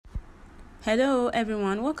Hello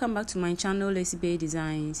everyone, welcome back to my channel Bead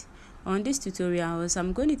Designs. On this tutorials,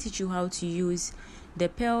 I'm going to teach you how to use the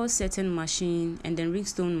pearl setting machine and the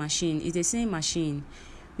Rhinestone machine. It's the same machine.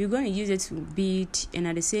 We're going to use it to bead and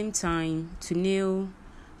at the same time to nail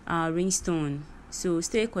our rhinestone. So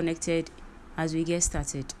stay connected as we get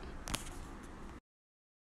started.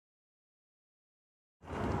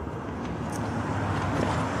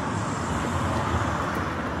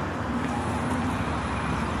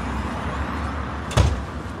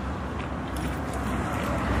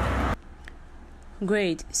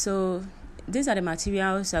 Great, so these are the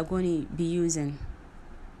materials I'm going to be using.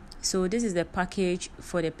 So this is the package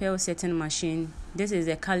for the pearl setting machine. This is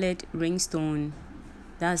the colored rhinestone,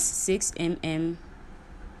 that's 6mm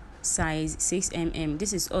size, 6mm.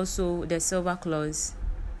 This is also the silver claws,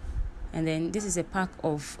 and then this is a pack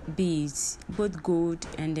of beads, both gold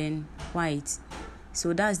and then white.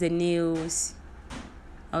 So that's the nails.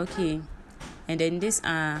 Okay, and then these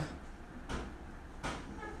are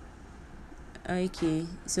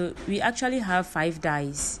so we actually have 5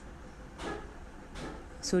 dies.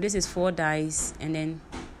 So this is 4 dies, and then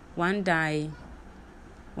one die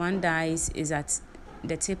is at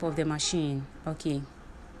the tip of the machine. Okay,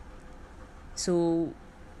 so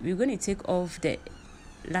we're going to take off the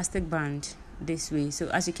elastic band this way. So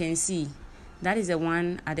as you can see, that is the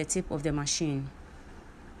one at the tip of the machine.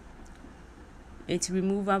 It's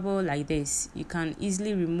removable like this. You can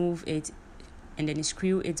easily remove it and then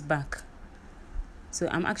screw it back. So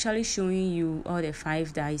I'm actually showing you all the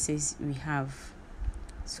 5 dies we have.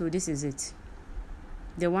 So this is it.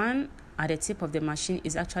 The one at the tip of the machine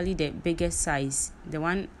is actually the biggest size, the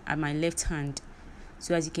one at my left hand.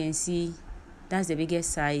 So as you can see, that's the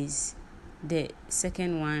biggest size. The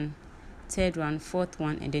second one, third one, fourth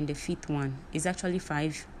one, and then the fifth one is actually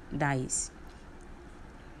 5 dies.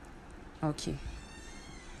 Okay.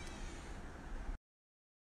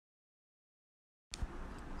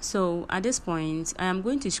 So at this point, I am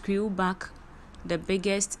going to screw back the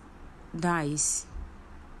biggest dies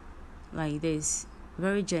like this,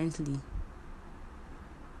 very gently.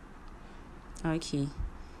 Okay.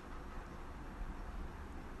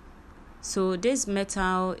 So this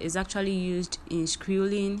metal is actually used in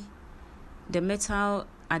screwing the metal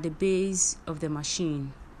at the base of the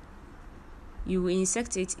machine. You will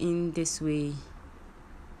insert it in this way,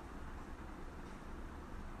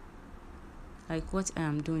 like what I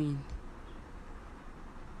am doing.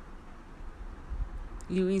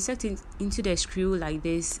 You insert it into the screw like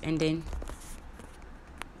this, and then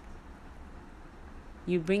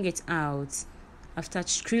you bring it out. After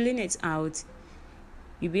screwing it out,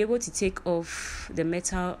 you'll be able to take off the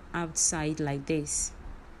metal outside like this.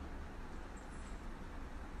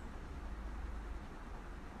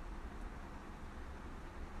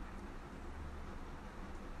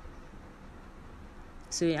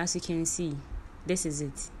 So as you can see, this is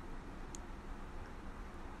it.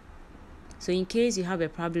 So in case you have a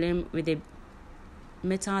problem with the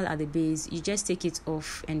metal at the base, you just take it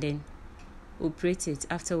off and then operate it.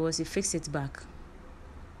 Afterwards, you fix it back.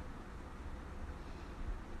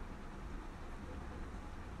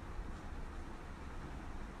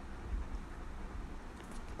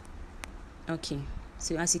 Okay,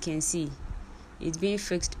 so as you can see, it's being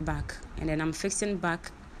fixed back, and then I'm fixing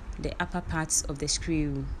back the upper parts of the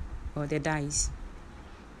screw or the dies.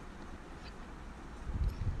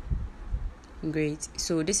 Great,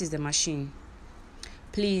 so this is the machine.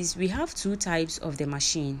 Please, we have 2 types of the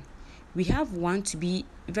machine. We have one to be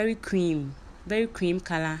very cream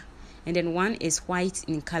color, and then one is white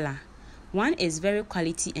in color. One is very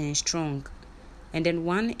quality and strong, and then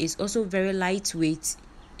one is also very lightweight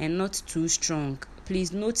and not too strong.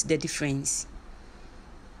 Please note the difference.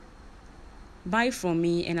 Buy from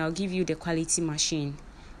me and I'll give you the quality machine.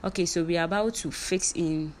 Okay, so we are about to fix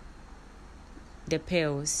in the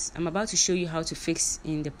pearls. I'm about to show you how to fix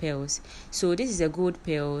in the pearls. So this is a gold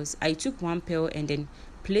pearls. I took one pearl and then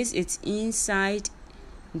placed it inside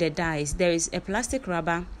the dies. There is a plastic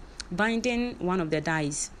rubber binding one of the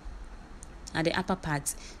dies at the upper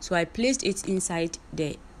part. So I placed it inside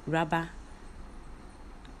the rubber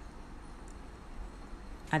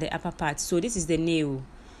at the upper part. So this is the nail.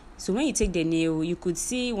 So when you take the nail, you could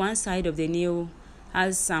see one side of the nail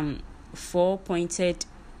has some 4 pointed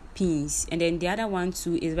pins, and then the other one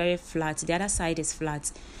too is very flat. The other side is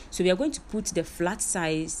flat. So we are going to put the flat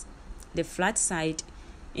side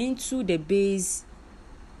into the base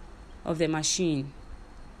of the machine.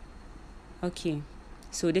 Okay,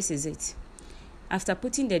 so this is it. After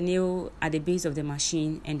putting the nail at the base of the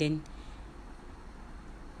machine, and then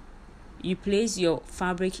you place your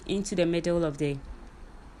fabric into the middle of the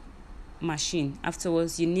machine.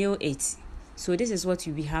 Afterwards, you nail it. So this is what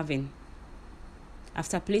you'll be having.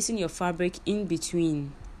 After placing your fabric in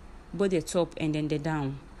between both the top and then the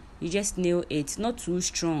down, you just nail it, not too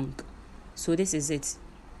strong. So this is it.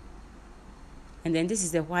 And then this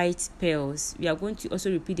is the white pearls. We are going to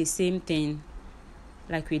also repeat the same thing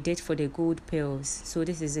like we did for the gold pearls. So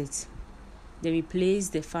this is it. Then we place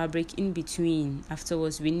the fabric in between.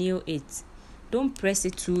 Afterwards, we nail it. Don't press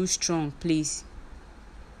it too strong, please.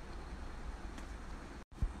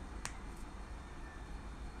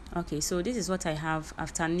 Okay, so this is what I have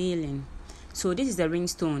after nailing. So this is the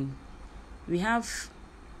rhinestone. We have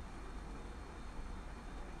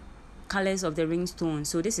colors of the rhinestone.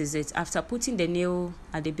 So this is it. After putting the nail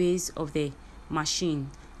at the base of the machine,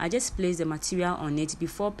 I just place the material on it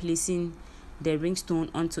before placing the rhinestone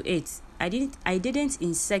onto it. I didn't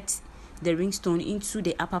insert the rhinestone into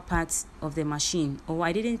the upper part of the machine, or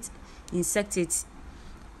I didn't insert it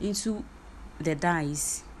into the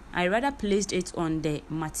dies. I rather placed it on the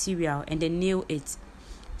material and then nail it.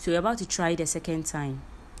 So we're about to try the second time.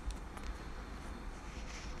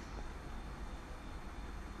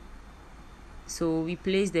 So we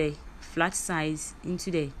place the flat sides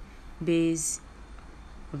into the base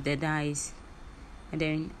of the dies, and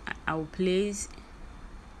then I will place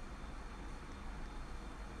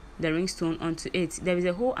the rhinestone onto it. There is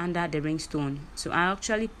a hole under the rhinestone, so I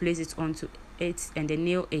actually place it onto it and then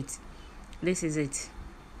nail it. This is it.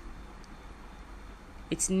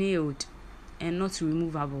 It's nailed and not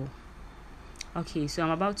removable. Okay, so I'm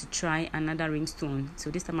about to try another rhinestone. So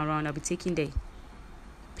this time around I'll be taking the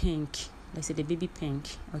pink, let's say the baby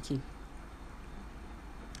pink. Okay,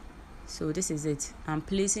 so this is it. I'm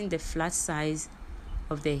placing the flat size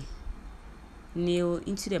of the nail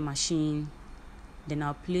into the machine. Then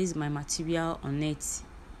I'll place my material on it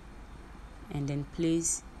and then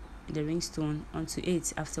place the rhinestone onto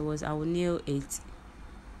it. Afterwards, I will nail it.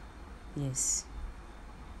 Yes,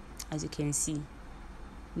 as you can see,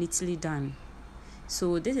 neatly done.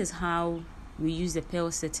 So this is how we use the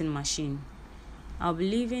pearl setting machine. I'll be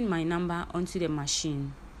leaving my number onto the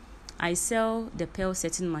machine. I sell the pearl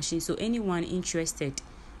setting machine, so anyone interested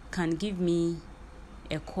can give me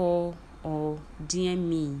a call or DM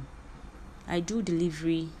me. I do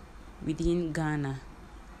delivery within Ghana.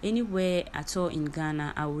 Anywhere at all in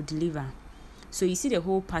Ghana, I will deliver. So you see the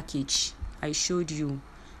whole package I showed you.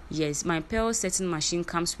 Yes, my pearl setting machine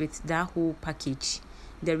comes with that whole package.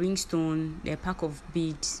 The rhinestone, the pack of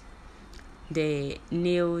beads, the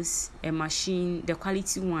nails, a machine, the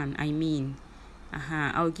quality one, I mean.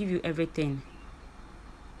 I'll give you everything.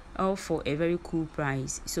 All for a very cool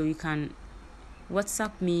price. So you can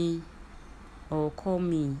WhatsApp me or call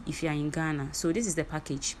me if you are in Ghana. So this is the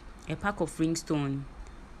package. A pack of rhinestone.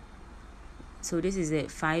 So this is the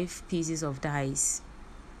 5 pieces of dies.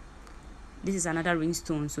 This is another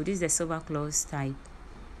rhinestone. So this is the silver claws type.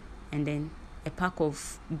 And then a pack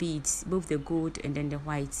of beads, both the gold and then the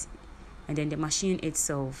white. And then the machine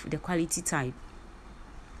itself, the quality type.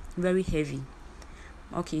 Very heavy.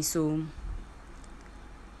 Okay, so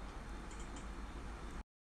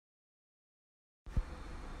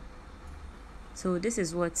this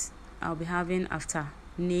is what I'll be having after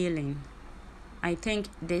nailing. I think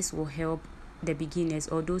this will help the beginners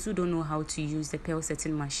or those who don't know how to use the pearl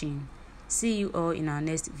setting machine. See you all in our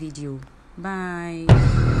next video. Bye.